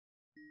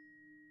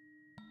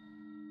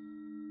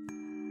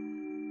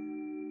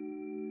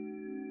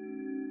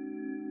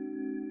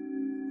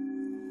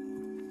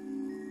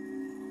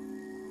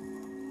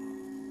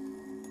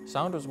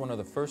Sound was one of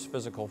the first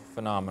physical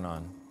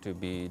phenomenon to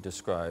be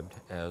described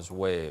as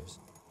waves.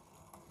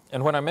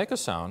 And when I make a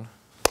sound,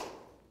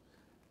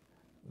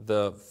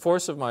 the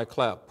force of my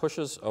clap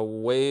pushes a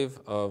wave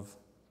of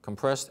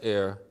compressed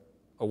air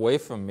away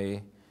from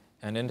me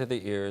and into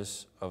the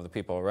ears of the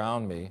people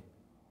around me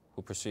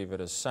who perceive it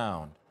as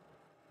sound.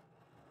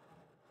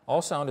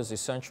 All sound is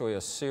essentially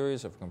a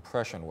series of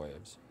compression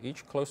waves,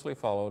 each closely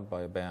followed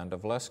by a band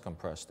of less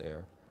compressed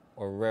air,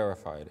 or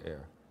rarefied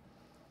air.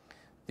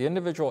 The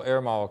individual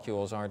air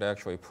molecules aren't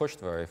actually pushed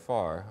very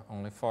far,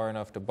 only far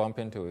enough to bump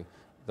into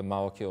the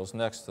molecules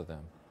next to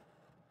them.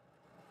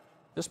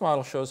 This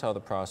model shows how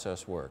the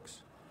process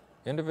works.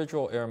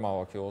 Individual air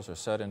molecules are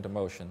set into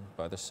motion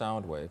by the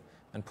sound wave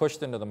and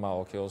pushed into the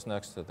molecules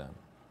next to them.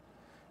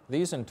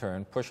 These, in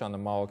turn, push on the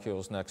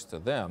molecules next to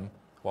them,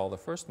 while the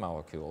first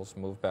molecules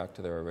move back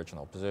to their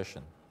original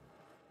position.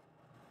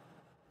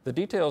 The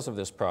details of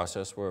this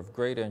process were of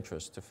great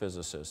interest to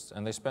physicists,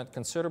 and they spent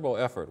considerable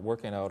effort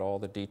working out all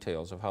the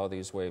details of how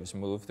these waves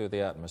move through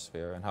the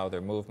atmosphere and how their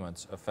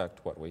movements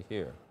affect what we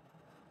hear.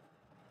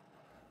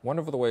 One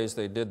of the ways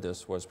they did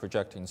this was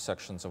projecting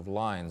sections of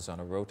lines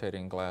on a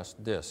rotating glass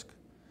disc.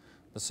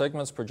 The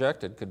segments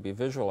projected could be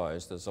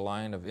visualized as a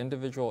line of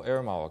individual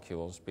air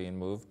molecules being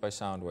moved by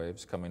sound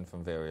waves coming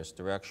from various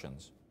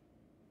directions.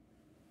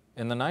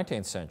 In the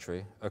 19th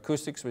century,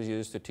 acoustics was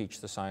used to teach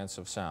the science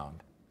of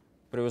sound,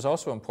 but it was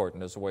also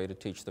important as a way to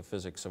teach the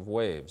physics of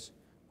waves,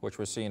 which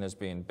were seen as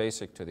being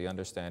basic to the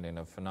understanding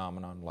of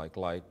phenomena like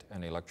light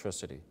and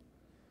electricity.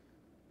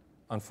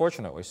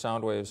 Unfortunately,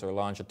 sound waves are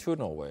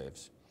longitudinal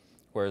waves,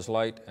 whereas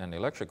light and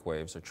electric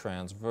waves are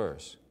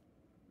transverse.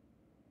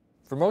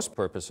 For most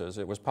purposes,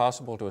 it was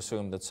possible to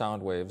assume that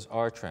sound waves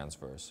are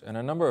transverse, and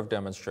a number of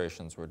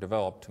demonstrations were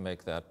developed to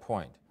make that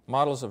point.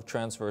 Models of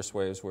transverse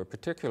waves were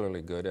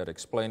particularly good at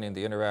explaining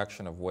the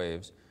interaction of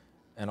waves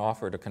and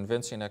offered a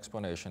convincing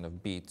explanation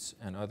of beats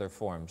and other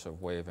forms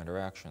of wave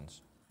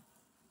interactions.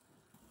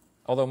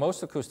 Although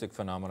most acoustic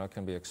phenomena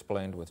can be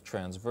explained with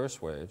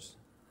transverse waves,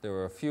 there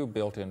were a few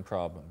built-in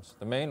problems.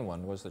 The main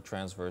one was that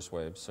transverse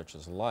waves, such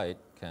as light,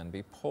 can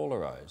be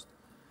polarized.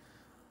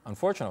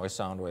 Unfortunately,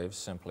 sound waves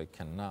simply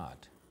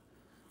cannot.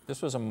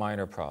 This was a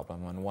minor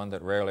problem and one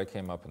that rarely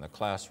came up in the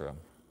classroom,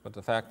 but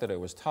the fact that it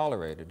was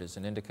tolerated is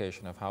an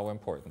indication of how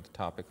important the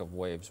topic of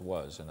waves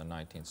was in the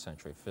 19th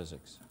century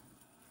physics.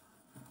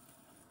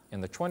 In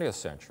the 20th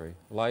century,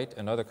 light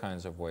and other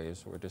kinds of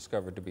waves were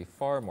discovered to be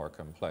far more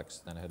complex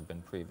than had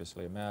been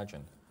previously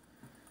imagined.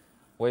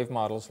 Wave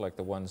models like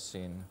the ones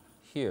seen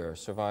here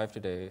survive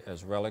today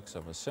as relics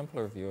of a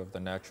simpler view of the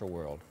natural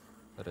world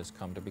that has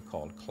come to be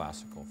called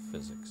classical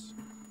physics.